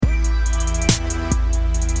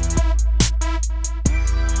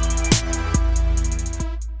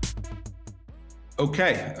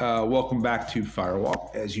Okay, welcome back to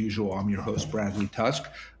Firewalk. As usual, I'm your host, Bradley Tusk.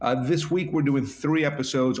 This week, we're doing 3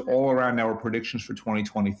 episodes all around our predictions for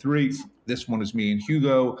 2023. This one is me and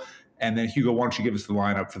Hugo. And then, Hugo, why don't you give us the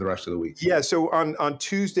lineup for the rest of the week? Yeah, so on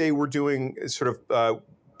Tuesday, we're doing sort of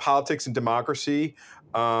politics and democracy.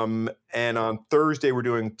 And on Thursday, we're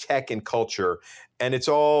doing tech and culture. And it's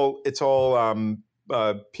all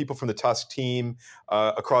people from the Tusk team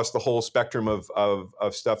across the whole spectrum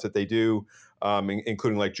of stuff that they do.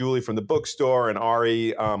 Including like Julie from the bookstore and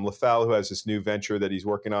Ari LaFell, who has this new venture that he's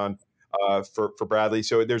working on for Bradley.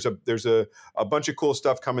 So there's a bunch of cool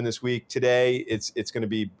stuff coming this week. Today, it's going to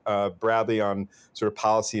be Bradley on sort of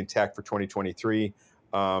policy and tech for 2023.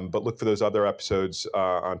 But look for those other episodes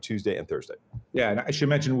on Tuesday and Thursday. Yeah, and I should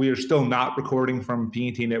mention we are still not recording from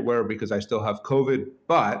P&T Knitwear because I still have COVID.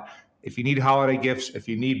 But if you need holiday gifts, if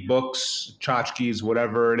you need books, tchotchkes,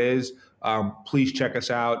 whatever it is, please check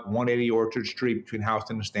us out, 180 Orchard Street between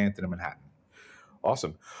Houston and Stanton in Manhattan.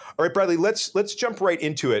 Awesome. All right, Bradley, let's jump right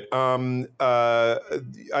into it.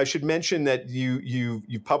 I should mention that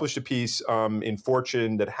you published a piece in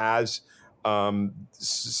Fortune that has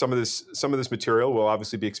some of this material. We'll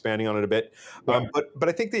obviously be expanding on it a bit, but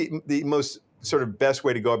I think the most sort of best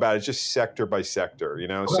way to go about it is just sector by sector.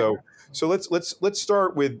 Okay. So let's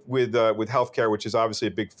start with healthcare, which is obviously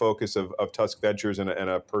a big focus of Tusk Ventures and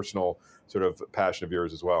a personal sort of passion of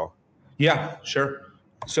yours as well. Yeah, sure.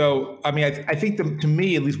 So, I mean, I think to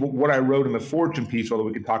me, at least what I wrote in the Fortune piece, although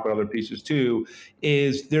we can talk about other pieces too,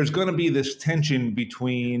 is there's going to be this tension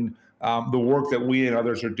between the work that we and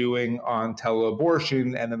others are doing on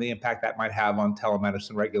teleabortion and then the impact that might have on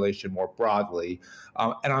telemedicine regulation more broadly.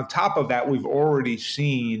 And on top of that, we've already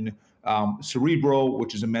seen Cerebral,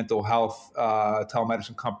 which is a mental health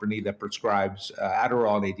telemedicine company that prescribes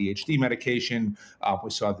Adderall and ADHD medication. We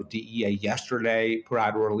saw the DEA yesterday put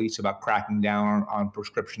out a release about cracking down on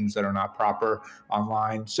prescriptions that are not proper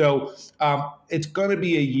online. So it's going to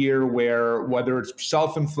be a year where, whether it's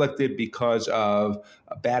self-inflicted because of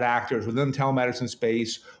bad actors within the telemedicine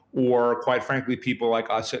space, or quite frankly, people like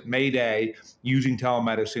us at Mayday using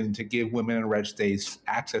telemedicine to give women in red states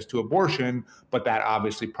access to abortion, but that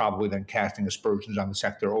obviously probably then casting aspersions on the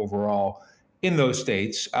sector overall in those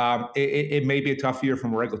states. It may be a tough year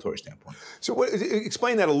from a regulatory standpoint. So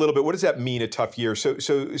explain that a little bit. What does that mean, a tough year? So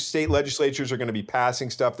state legislatures are going to be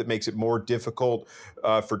passing stuff that makes it more difficult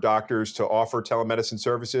for doctors to offer telemedicine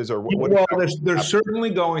services? Well, they're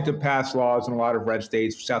certainly going to pass laws in a lot of red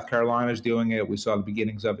states. South Carolina is doing it. We saw the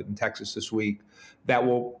beginnings of it in Texas this week. That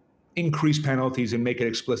will increase penalties and make it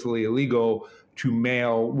explicitly illegal to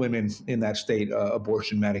mail women in that state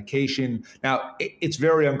abortion medication. Now, it's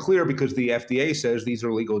very unclear because the FDA says these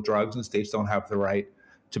are legal drugs and states don't have the right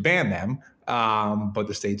to ban them, but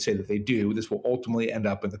the states say that they do. This will ultimately end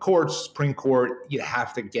up in the courts, Supreme Court. You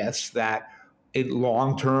have to guess that in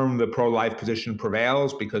long term, the pro-life position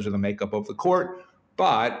prevails because of the makeup of the court,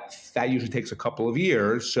 but that usually takes a couple of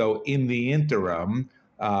years. So in the interim,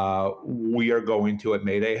 we are going to, at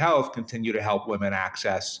Mayday Health, continue to help women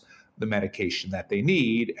access the medication that they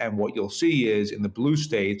need. And what you'll see is in the blue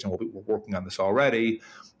states, and we're working on this already,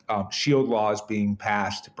 shield laws being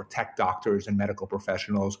passed to protect doctors and medical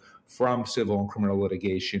professionals from civil and criminal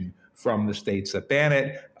litigation from the states that ban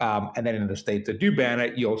it. And then in the states that do ban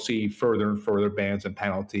it, you'll see further and further bans and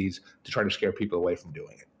penalties to try to scare people away from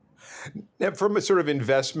doing it. Now, from a sort of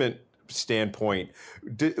investment standpoint,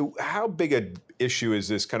 how big an issue is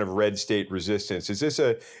this kind of red state resistance? Is this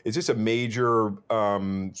a major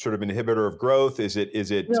sort of inhibitor of growth? Is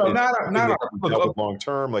it not long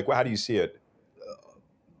term? Like, how do you see it?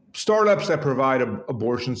 Startups that provide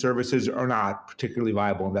abortion services are not particularly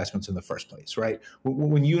viable investments in the first place, right?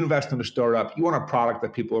 When you invest in a startup, you want a product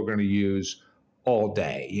that people are going to use all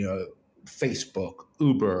day. Facebook,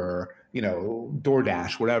 Uber,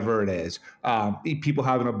 DoorDash, whatever it is. People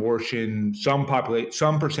have an abortion. Some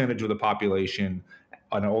percentage of the population,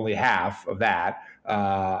 and only half of that,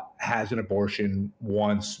 has an abortion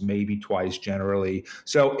once, maybe twice, generally.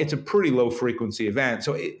 So it's a pretty low frequency event.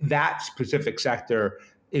 So that specific sector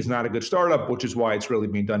is not a good startup, which is why it's really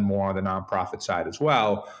being done more on the nonprofit side as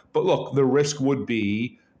well. But look, the risk would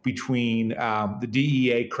be between the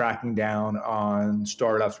DEA cracking down on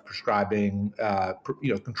startups prescribing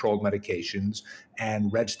controlled medications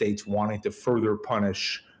and red states wanting to further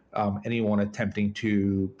punish anyone attempting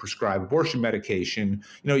to prescribe abortion medication.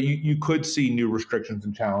 You could see new restrictions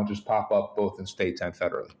and challenges pop up both in states and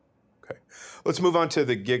federally. Okay, let's move on to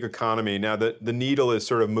the gig economy. Now, the needle is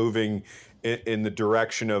sort of moving in the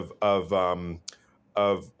direction of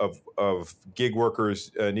gig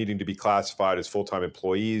workers needing to be classified as full-time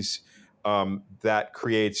employees. that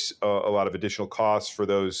creates a lot of additional costs for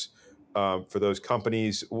those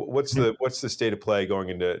companies. What's the state of play going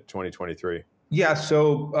into 2023? Yeah,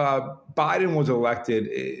 so Biden was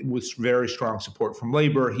elected with very strong support from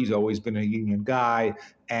labor. He's always been a union guy.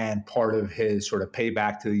 And part of his sort of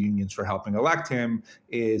payback to the unions for helping elect him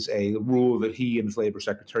is a rule that he and his labor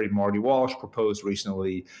secretary, Marty Walsh, proposed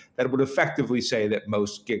recently that would effectively say that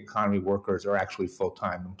most gig economy workers are actually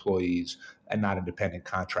full-time employees and not independent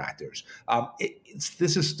contractors.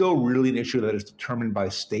 This is still really an issue that is determined by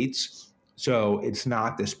states. So it's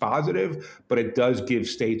not dispositive, but it does give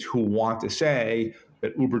states who want to say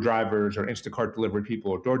that Uber drivers or Instacart delivery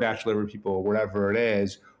people or DoorDash delivery people or whatever it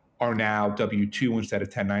is are now W-2 instead of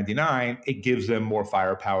 1099, it gives them more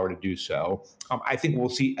firepower to do so. I think we'll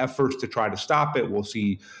see efforts to try to stop it. We'll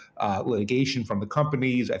see litigation from the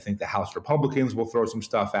companies. I think the House Republicans will throw some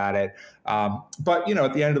stuff at it. But,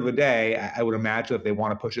 at the end of the day, I would imagine if they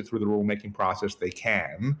want to push it through the rulemaking process, they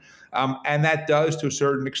can. And that does, to a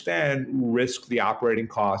certain extent, risk the operating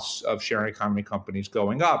costs of sharing economy companies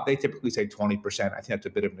going up. They typically say 20%. I think that's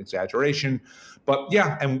a bit of an exaggeration. But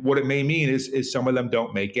yeah, and what it may mean is some of them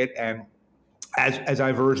don't make it. And as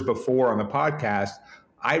I've urged before on the podcast,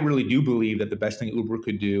 I really do believe that the best thing Uber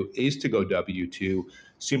could do is to go W-2,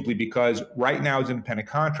 simply because right now as independent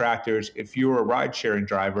contractors, if you're a ride-sharing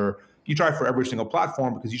driver, you drive for every single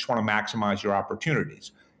platform because you just want to maximize your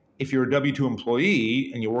opportunities. If you're a W-2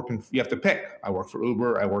 employee and you're working, you have to pick. I work for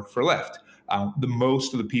Uber, I work for Lyft. The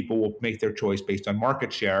most of the people will make their choice based on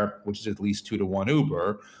market share, which is at least 2-to-1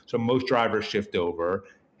 Uber. So most drivers shift over.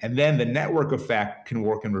 And then the network effect can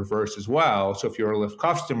work in reverse as well. So if you're a Lyft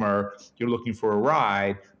customer, you're looking for a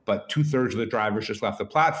ride, but 2/3 of the drivers just left the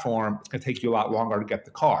platform, it's going to take you a lot longer to get the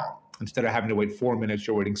car. Instead of having to wait 4 minutes,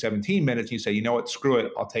 you're waiting 17 minutes. You say, you know what, screw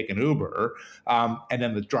it, I'll take an Uber. And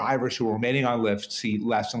then the drivers who are remaining on Lyft see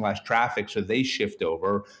less and less traffic, so they shift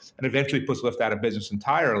over and eventually puts Lyft out of business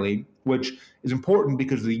entirely, which is important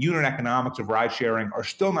because the unit economics of ride sharing are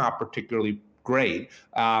still not particularly great.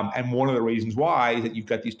 And one of the reasons why is that you've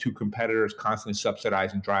got these two competitors constantly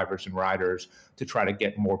subsidizing drivers and riders to try to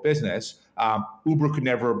get more business. Uber could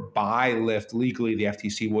never buy Lyft legally. The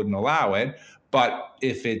FTC wouldn't allow it. But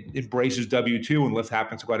if it embraces W-2 and Lyft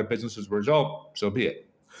happens to go out of business as a result, so be it.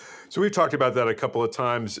 So we've talked about that a couple of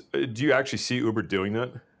times. Do you actually see Uber doing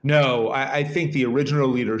that? No, I think the original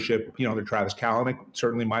leadership, under Travis Kalanick,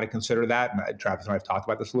 certainly might have considered that. And Travis and I have talked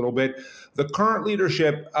about this a little bit. The current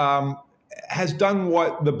leadership has done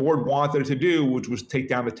what the board wanted to do, which was take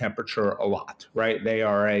down the temperature a lot, right? They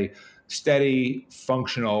are a steady,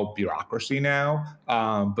 functional bureaucracy now.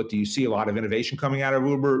 But do you see a lot of innovation coming out of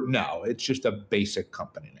Uber? No, it's just a basic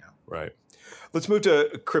company now. Right. Let's move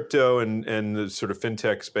to crypto and the sort of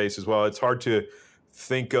fintech space as well. It's hard to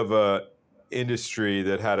think of a industry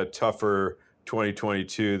that had a tougher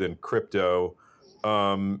 2022 than crypto.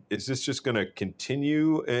 Is this just going to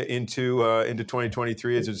continue into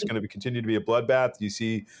 2023? Is it just going to continue to be a bloodbath? Do you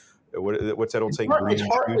see what's that old saying?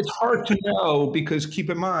 It's hard to know because keep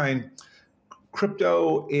in mind,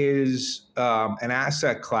 crypto is an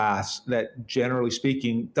asset class that, generally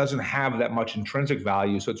speaking, doesn't have that much intrinsic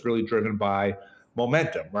value. So it's really driven by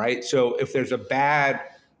momentum, right? So if there's a bad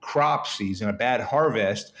crop season, a bad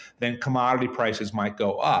harvest, then commodity prices might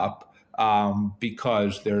go up.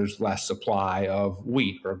 Because there's less supply of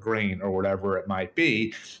wheat or grain or whatever it might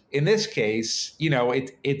be. In this case,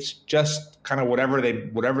 it's just kind of whatever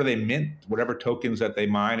they mint, whatever tokens that they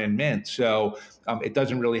mine and mint. So it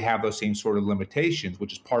doesn't really have those same sort of limitations,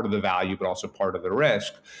 which is part of the value, but also part of the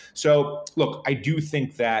risk. So look, I do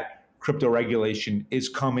think that crypto regulation is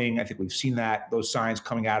coming. I think we've seen those signs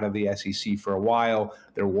coming out of the SEC for a while.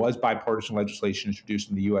 There was bipartisan legislation introduced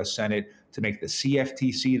in the U.S. Senate to make the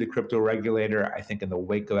CFTC the crypto regulator. I think in the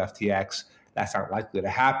wake of FTX, that's not likely to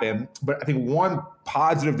happen. But I think one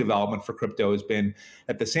positive development for crypto has been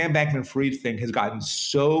that the Sam Bankman-Fried thing has gotten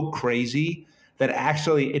so crazy that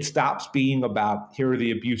actually it stops being about here are the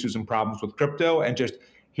abuses and problems with crypto and just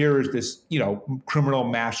here is this, criminal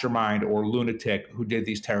mastermind or lunatic who did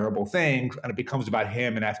these terrible things, and it becomes about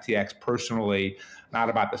him and FTX personally, not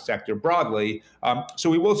about the sector broadly. So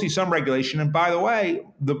we will see some regulation. And by the way,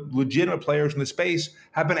 the legitimate players in the space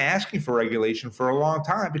have been asking for regulation for a long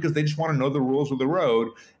time because they just want to know the rules of the road.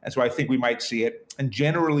 And so I think we might see it. And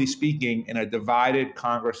generally speaking, in a divided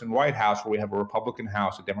Congress and White House, where we have a Republican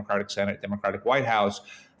House, a Democratic Senate, Democratic White House,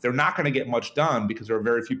 they're not going to get much done because there are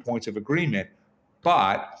very few points of agreement.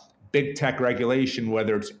 But big tech regulation,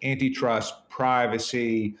 whether it's antitrust,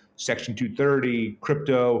 privacy, Section 230,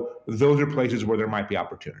 crypto, those are places where there might be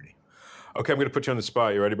opportunity. Okay, I'm going to put you on the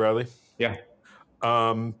spot. You ready, Bradley? Yeah.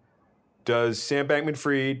 Does Sam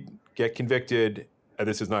Bankman-Fried get convicted, and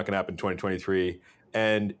this is not going to happen in 2023?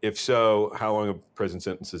 And if so, how long a prison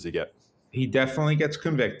sentence does he get? He definitely gets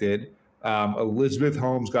convicted. Elizabeth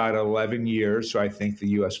Holmes got 11 years. So I think the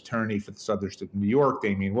U.S. Attorney for the Southern District of New York,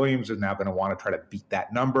 Damian Williams, is now going to want to try to beat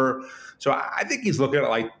that number. So I think he's looking at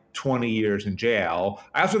like 20 years in jail.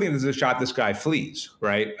 I also think there's a shot this guy flees,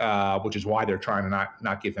 right? Which is why they're trying to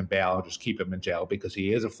not give him bail and just keep him in jail, because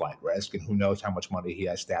he is a flight risk and who knows how much money he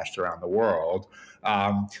has stashed around the world.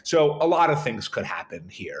 So a lot of things could happen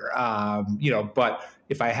here. But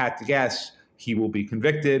if I had to guess, he will be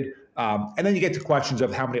convicted. And then you get to questions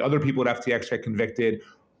of how many other people at FTX get convicted.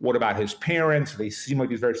 What about his parents? They seem like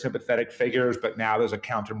these very sympathetic figures, but now there's a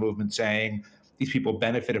counter movement saying these people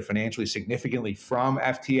benefited financially significantly from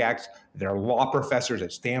FTX. They're law professors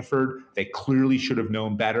at Stanford. They clearly should have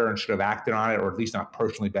known better and should have acted on it, or at least not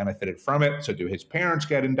personally benefited from it. So do his parents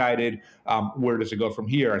get indicted? Where does it go from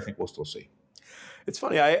here? I think we'll still see. It's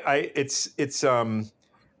funny. I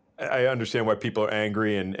understand why people are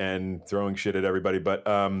angry and throwing shit at everybody, but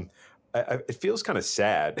it feels kind of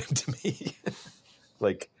sad to me,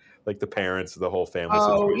 like the parents, the whole family.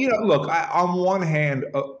 Look, on one hand,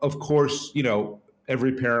 of course,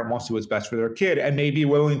 every parent wants to do what's best for their kid and may be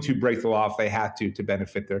willing to break the law if they had to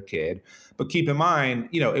benefit their kid. But keep in mind,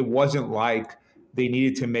 it wasn't like they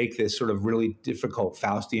needed to make this sort of really difficult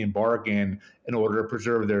Faustian bargain in order to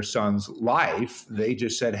preserve their son's life. They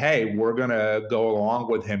just said, hey, we're going to go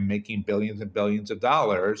along with him making billions and billions of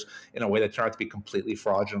dollars in a way that turned out to be completely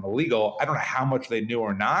fraudulent and illegal. I don't know how much they knew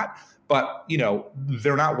or not, but,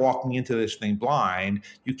 they're not walking into this thing blind.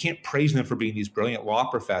 You can't praise them for being these brilliant law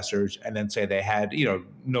professors and then say they had,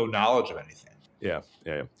 no knowledge of anything. Yeah.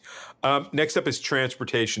 Next up is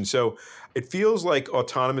transportation. So it feels like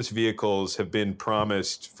autonomous vehicles have been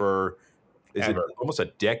promised for almost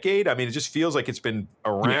a decade? I mean, it just feels like it's been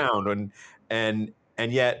around,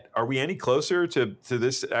 and yet, are we any closer to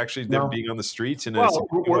this actually them being on the streets?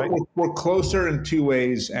 We're closer in two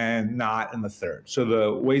ways and not in the third. So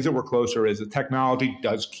the ways that we're closer is the technology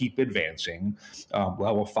does keep advancing.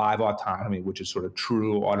 Level 5 autonomy, which is sort of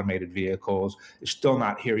true automated vehicles, is still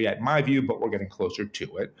not here yet, in my view, but we're getting closer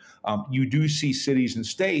to it. You do see cities and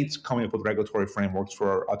states coming up with regulatory frameworks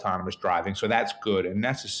for autonomous driving, so that's good and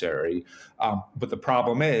necessary. But the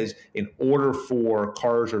problem is, in order for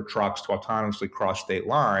cars or trucks to autonomously cross state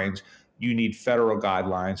lines, you need federal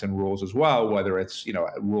guidelines and rules as well, whether it's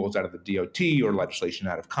rules out of the DOT or legislation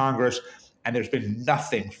out of Congress. And there's been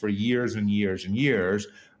nothing for years and years and years.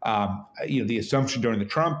 The assumption during the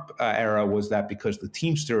Trump era was that because the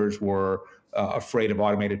Teamsters were afraid of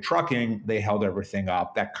automated trucking, they held everything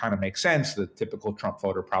up. That kind of makes sense. The typical Trump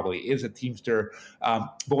voter probably is a Teamster.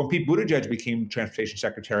 But when Pete Buttigieg became transportation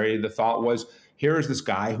secretary, the thought was, here is this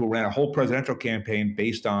guy who ran a whole presidential campaign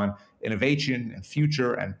based on innovation and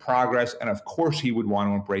future and progress. And of course, he would want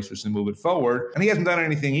to embrace this and move it forward. And he hasn't done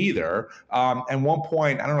anything either. At one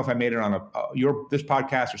point, I don't know if I made it on this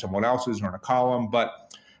podcast or someone else's or in a column,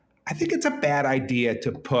 but I think it's a bad idea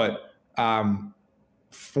to put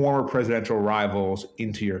former presidential rivals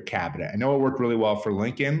into your cabinet. I know it worked really well for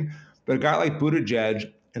Lincoln, but a guy like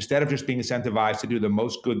Buttigieg, instead of just being incentivized to do the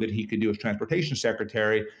most good that he could do as transportation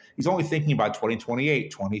secretary, he's only thinking about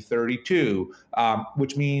 2028, 2032,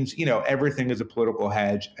 which means, everything is a political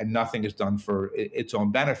hedge and nothing is done for its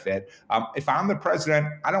own benefit. If I'm the president,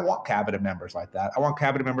 I don't want cabinet members like that. I want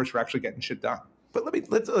cabinet members who are actually getting shit done. But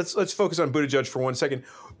let's focus on Buttigieg for 1 second.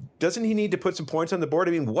 Doesn't he need to put some points on the board?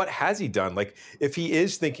 I mean, what has he done? Like, if he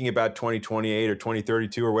is thinking about 2028 or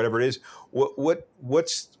 2032 or whatever it is,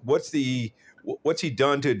 what's he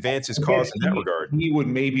done to advance his cause in that regard? He would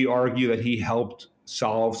maybe argue that he helped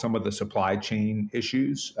solve some of the supply chain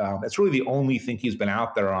issues. That's really the only thing he's been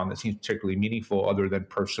out there on that seems particularly meaningful, other than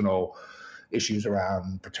personal issues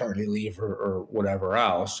around paternity leave or whatever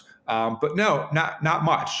else. But no, not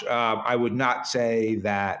much. I would not say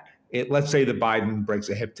that let's say that Biden breaks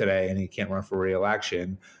a hip today and he can't run for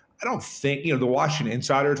re-election. I don't think, the Washington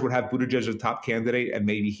insiders would have Buttigieg as a top candidate, and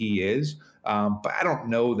maybe he is. But I don't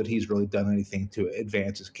know that he's really done anything to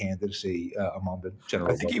advance his candidacy among the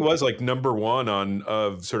general. I think he was like number one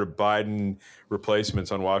of sort of Biden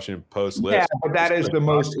replacements on Washington Post list. Yeah, but that is the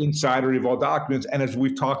most insidery of all documents. And as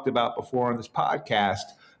we've talked about before on this podcast,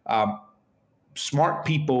 smart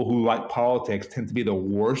people who like politics tend to be the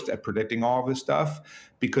worst at predicting all of this stuff,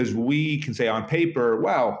 because we can say on paper,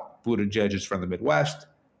 well, Buttigieg is from the Midwest,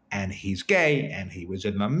 and he's gay, and he was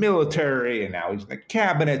in the military, and now he's in the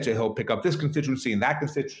cabinet, so he'll pick up this constituency and that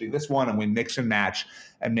constituency, this one, and we mix and match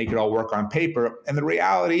and make it all work on paper. And the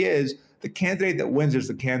reality is, the candidate that wins is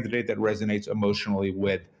the candidate that resonates emotionally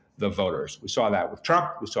with the voters. We saw that with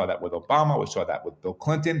Trump. We saw that with Obama. We saw that with Bill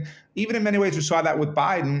Clinton. Even in many ways, we saw that with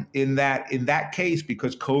Biden in that case,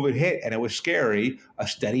 because COVID hit and it was scary, a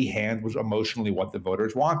steady hand was emotionally what the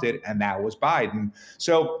voters wanted, and that was Biden.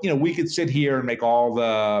 So, we could sit here and make all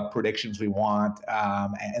the predictions we want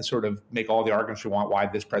and sort of make all the arguments we want why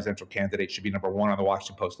this presidential candidate should be number one on the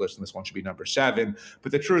Washington Post list and this one should be number 7.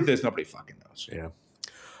 But the truth is, nobody fucking knows. Yeah.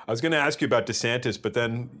 I was going to ask you about DeSantis, but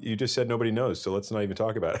then you just said nobody knows, so let's not even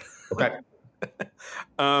talk about it. Okay.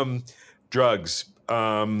 Drugs.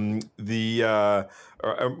 More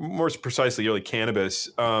precisely, really cannabis.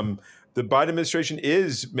 The Biden administration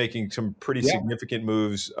is making some pretty significant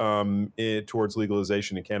moves towards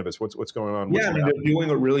legalization in cannabis. What's going on? They're doing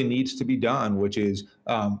what really needs to be done, which is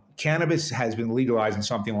cannabis has been legalized in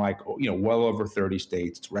something like well over 30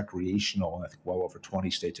 states. It's recreational in I think well over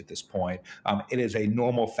 20 states at this point. It is a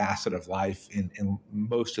normal facet of life in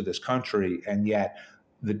most of this country, and yet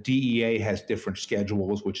the DEA has different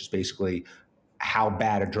schedules, which is basically how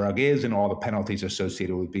bad a drug is and all the penalties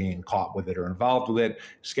associated with being caught with it or involved with it.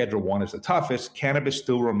 Schedule 1 is the toughest. Cannabis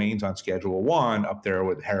still remains on Schedule 1, up there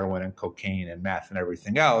with heroin and cocaine and meth and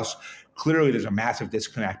everything else. Clearly, there's a massive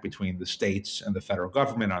disconnect between the states and the federal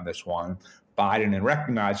government on this one. Biden, in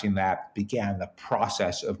recognizing that, began the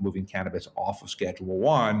process of moving cannabis off of Schedule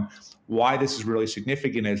 1. Why this is really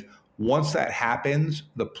significant is once that happens,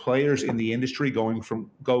 the players in the industry go from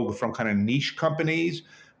kind of niche companies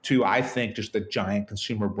to, I think, just the giant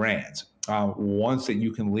consumer brands. Once that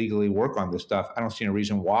you can legally work on this stuff, I don't see any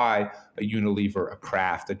reason why a Unilever, a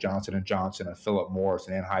Kraft, a Johnson & Johnson, a Philip Morris,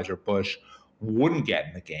 an Anheuser-Busch wouldn't get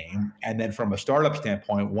in the game. And then from a startup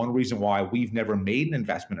standpoint, one reason why we've never made an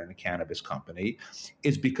investment in a cannabis company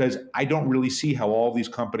is because I don't really see how all these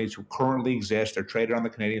companies who currently exist, they're traded on the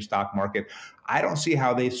Canadian stock market, I don't see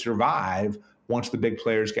how they survive once the big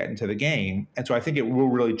players get into the game. And so I think it will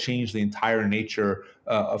really change the entire nature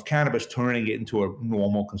of cannabis, turning it into a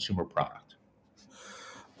normal consumer product.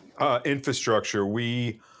 Infrastructure.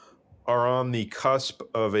 We are on the cusp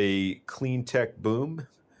of a clean tech boom,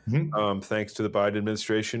 thanks to the Biden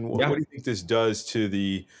administration. What do you think this does to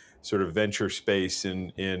the sort of venture space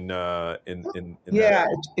in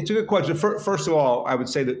it's a good question. First of all, I would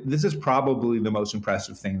say that this is probably the most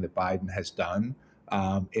impressive thing that Biden has done.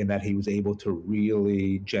 In that he was able to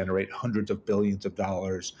really generate hundreds of billions of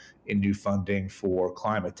dollars in new funding for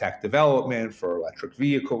climate tech development, for electric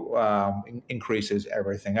vehicle increases,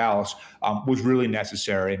 everything else was really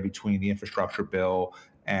necessary. In between the infrastructure bill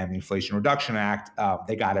and the Inflation Reduction Act,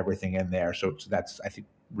 they got everything in there. So that's, I think,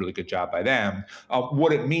 really good job by them.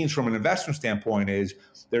 What it means from an investment standpoint is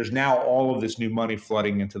there's now all of this new money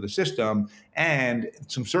flooding into the system and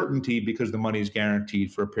some certainty because the money is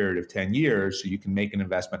guaranteed for a period of 10 years. So you can make an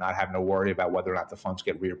investment, not having to worry about whether or not the funds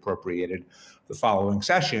get reappropriated the following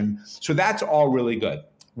session. So that's all really good.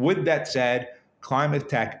 With that said, climate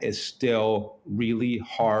tech is still really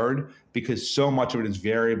hard because so much of it is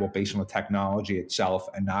variable based on the technology itself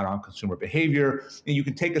and not on consumer behavior. And you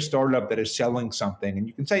can take a startup that is selling something and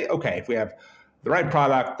you can say, okay, if we have the right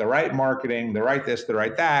product, the right marketing, the right this, the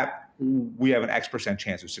right that, we have an X%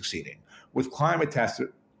 chance of succeeding. With climate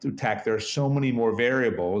tech, there are so many more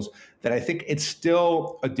variables that I think it's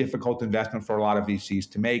still a difficult investment for a lot of VCs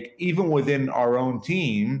to make, even within our own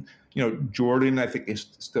team. Jordan, I think, is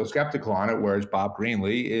still skeptical on it, whereas Bob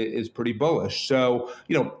Greenlee is pretty bullish. So,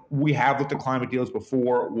 we have looked at climate deals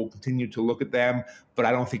before. We'll continue to look at them, but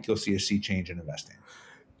I don't think you'll see a sea change in investing.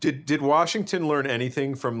 Did Washington learn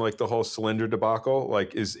anything from like the whole cylinder debacle?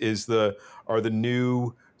 Like, are the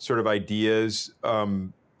new sort of ideas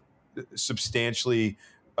substantially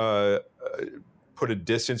put a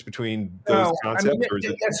distance between those concepts?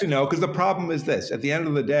 Yes and no, because the problem is this: at the end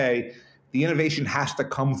of the day, the innovation has to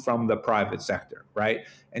come from the private sector, right?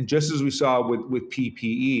 And just as we saw with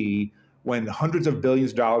PPE, when hundreds of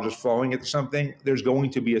billions of dollars is flowing into something, there's going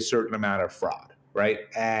to be a certain amount of fraud, right?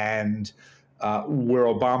 And where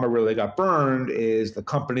Obama really got burned is the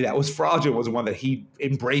company that was fraudulent was the one that he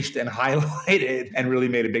embraced and highlighted and really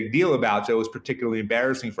made a big deal about. So it was particularly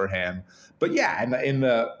embarrassing for him. But yeah,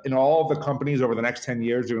 in all of the companies over the next 10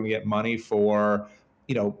 years, they're going to get money for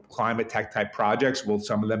climate tech type projects. Will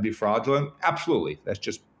some of them be fraudulent? Absolutely. That's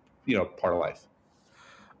just, part of life.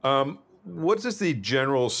 What does the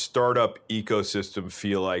general startup ecosystem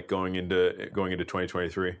feel like going into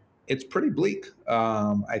 2023? It's pretty bleak.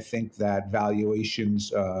 I think that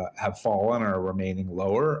valuations have fallen or are remaining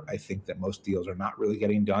lower. I think that most deals are not really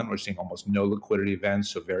getting done. We're seeing almost no liquidity events,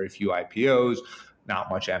 so very few IPOs. not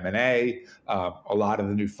much M&A. A lot of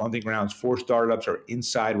the new funding rounds for startups are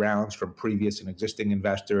inside rounds from previous and existing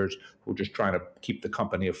investors who are just trying to keep the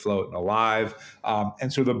company afloat and alive.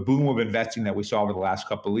 And so the boom of investing that we saw over the last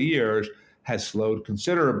couple of years has slowed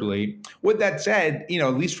considerably. With that said,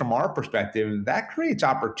 at least from our perspective, that creates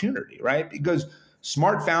opportunity, right? Because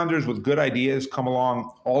smart founders with good ideas come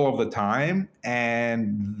along all of the time,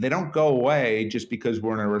 and they don't go away just because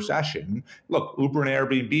we're in a recession. Look, Uber and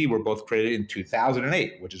Airbnb were both created in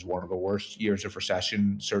 2008, which is one of the worst years of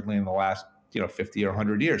recession, certainly in the last 50 or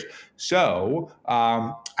 100 years. So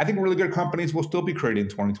I think really good companies will still be created in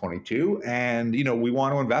 2022, and we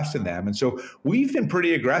want to invest in them. And so we've been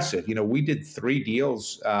pretty aggressive. We did 3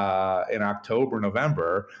 deals in October,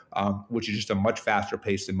 November, which is just a much faster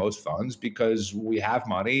pace than most funds because we have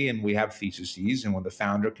money and we have theses, and when the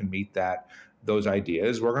founder can meet those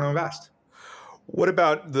ideas, we're going to invest. What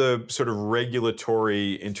about the sort of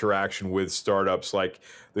regulatory interaction with startups, like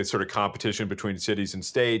the sort of competition between cities and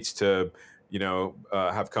states to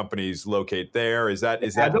have companies locate there? Is that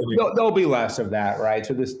there'll be less of that, right?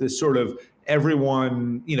 So this sort of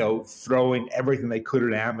everyone throwing everything they could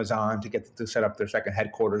at Amazon to get to set up their second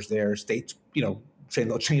headquarters there. States saying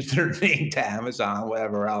they'll change their name to Amazon,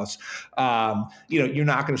 whatever else. You're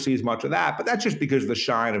not going to see as much of that, but that's just because the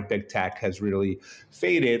shine of big tech has really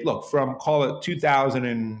faded. Look, from call it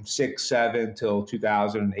 2006, 7 till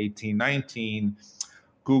 2018, 19.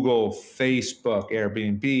 Google, Facebook,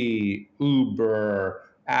 Airbnb, Uber,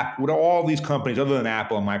 Apple, all these companies, other than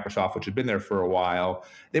Apple and Microsoft, which have been there for a while,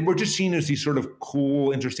 they were just seen as these sort of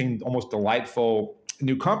cool, interesting, almost delightful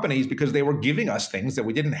new companies because they were giving us things that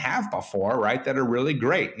we didn't have before, right? That are really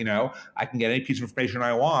great. I can get any piece of information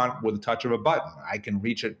I want with a touch of a button. I can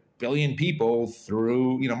reach a billion people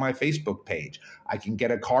through, my Facebook page. I can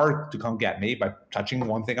get a car to come get me by touching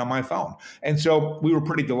one thing on my phone. And so we were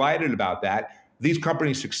pretty delighted about that. These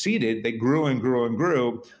companies succeeded. They grew and grew and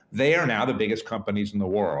grew. They are now the biggest companies in the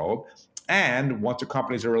world. And once a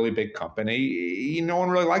company's a really big company, no one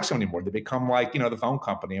really likes them anymore. They become like, the phone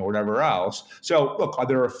company or whatever else. So look, are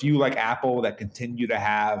there a few like Apple that continue to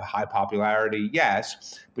have high popularity?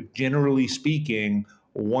 Yes. But generally speaking,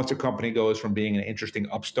 once a company goes from being an interesting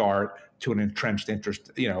upstart to an entrenched interest,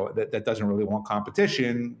 that doesn't really want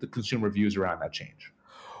competition, the consumer views around that change.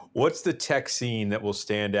 What's the tech scene that will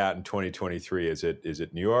stand out in 2023? Is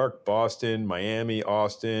it New York, Boston, Miami,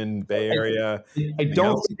 Austin, Bay Area? I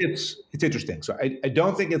don't think it's interesting. So I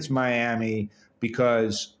don't think it's Miami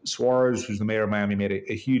because Suarez, who's the mayor of Miami, made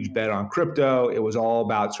a huge bet on crypto. It was all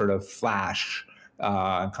about sort of flash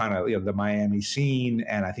and kind of the Miami scene.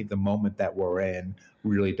 And I think the moment that we're in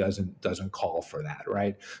really doesn't call for that,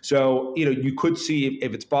 right? So, you could see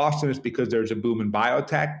if it's Boston, it's because there's a boom in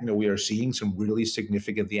biotech. We are seeing some really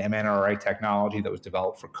significant, the mRNA technology that was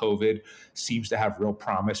developed for COVID seems to have real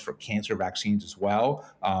promise for cancer vaccines as well.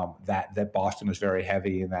 That Boston is very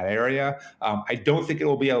heavy in that area. I don't think it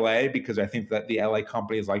will be LA because I think that the LA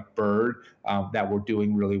companies like Bird that were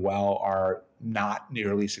doing really well are not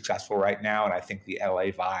nearly successful right now. And I think the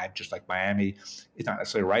LA vibe, just like Miami, is not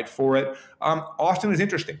necessarily right for it. Austin is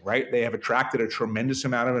interesting, right? They have attracted a tremendous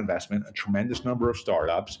amount of investment, a tremendous number of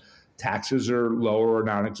startups. Taxes are lower or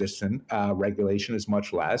non-existent. Regulation is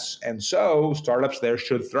much less. And so startups there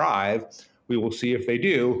should thrive. We will see if they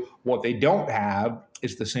do. What they don't have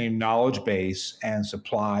is the same knowledge base and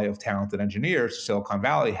supply of talented engineers Silicon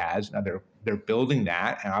Valley has. Now they're building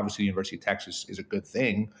that. And obviously the University of Texas is a good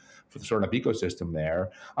thing for the startup ecosystem there.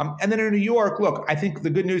 And then in New York, look, I think the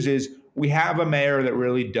good news is we have a mayor that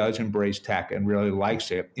really does embrace tech and really likes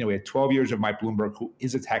it. We had 12 years of Mike Bloomberg, who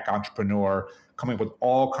is a tech entrepreneur, coming up with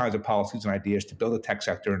all kinds of policies and ideas to build a tech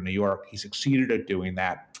sector in New York. He succeeded at doing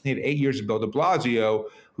that. He had 8 years of Bill de Blasio,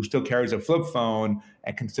 who still carries a flip phone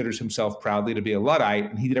and considers himself proudly to be a Luddite.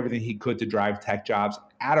 And he did everything he could to drive tech jobs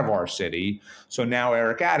out of our city. So now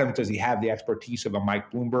Eric Adams, does he have the expertise of a Mike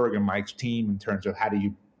Bloomberg and Mike's team in terms of how do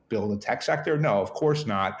you build a tech sector? No, of course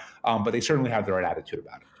not. But they certainly have the right attitude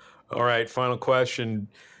about it. All right, final question.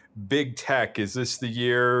 Big tech, is this the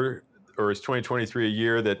year, or is 2023 a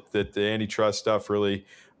year that the antitrust stuff really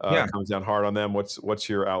comes down hard on them? What's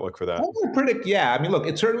your outlook for that? I would predict, yeah. I mean, look,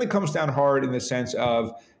 it certainly comes down hard in the sense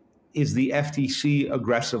of, is the FTC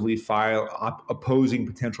aggressively opposing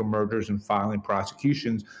potential mergers and filing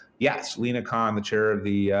prosecutions? Yes, Lina Khan, the chair of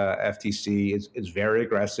the FTC, is very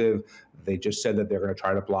aggressive. They just said that they're going to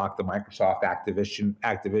try to block the Microsoft Activision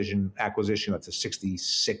acquisition. That's a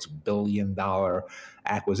 $66 billion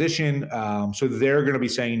acquisition. So they're going to be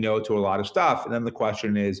saying no to a lot of stuff. And then the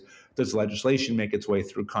question is, does legislation make its way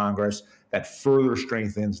through Congress that further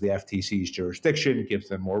strengthens the FTC's jurisdiction, gives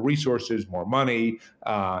them more resources, more money,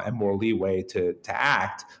 and more leeway to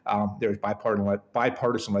act. There's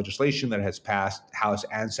bipartisan legislation that has passed House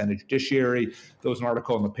and Senate Judiciary. There was an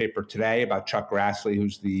article in the paper today about Chuck Grassley,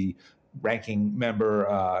 who's the ranking member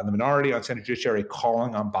in the minority on Senate Judiciary,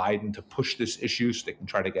 calling on Biden to push this issue so they can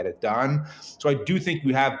try to get it done. So I do think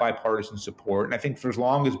we have bipartisan support. And I think for as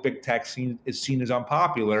long as big tech is seen as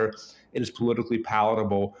unpopular, it is politically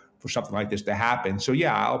palatable for something like this to happen. So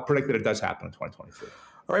yeah, I'll predict that it does happen in 2023.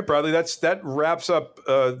 All right, Bradley, that wraps up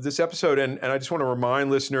this episode. And I just want to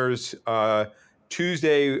remind listeners,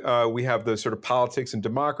 Tuesday, we have the sort of politics and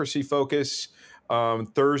democracy focus.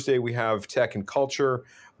 Thursday, we have tech and culture.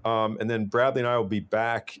 And then Bradley and I will be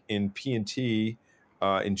back in P&T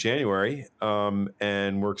in January.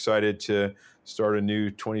 And we're excited to start a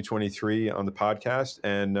new 2023 on the podcast.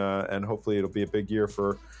 And hopefully it'll be a big year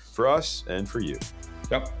for us and for you.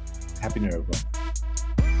 Yep. Happy New Year, everyone.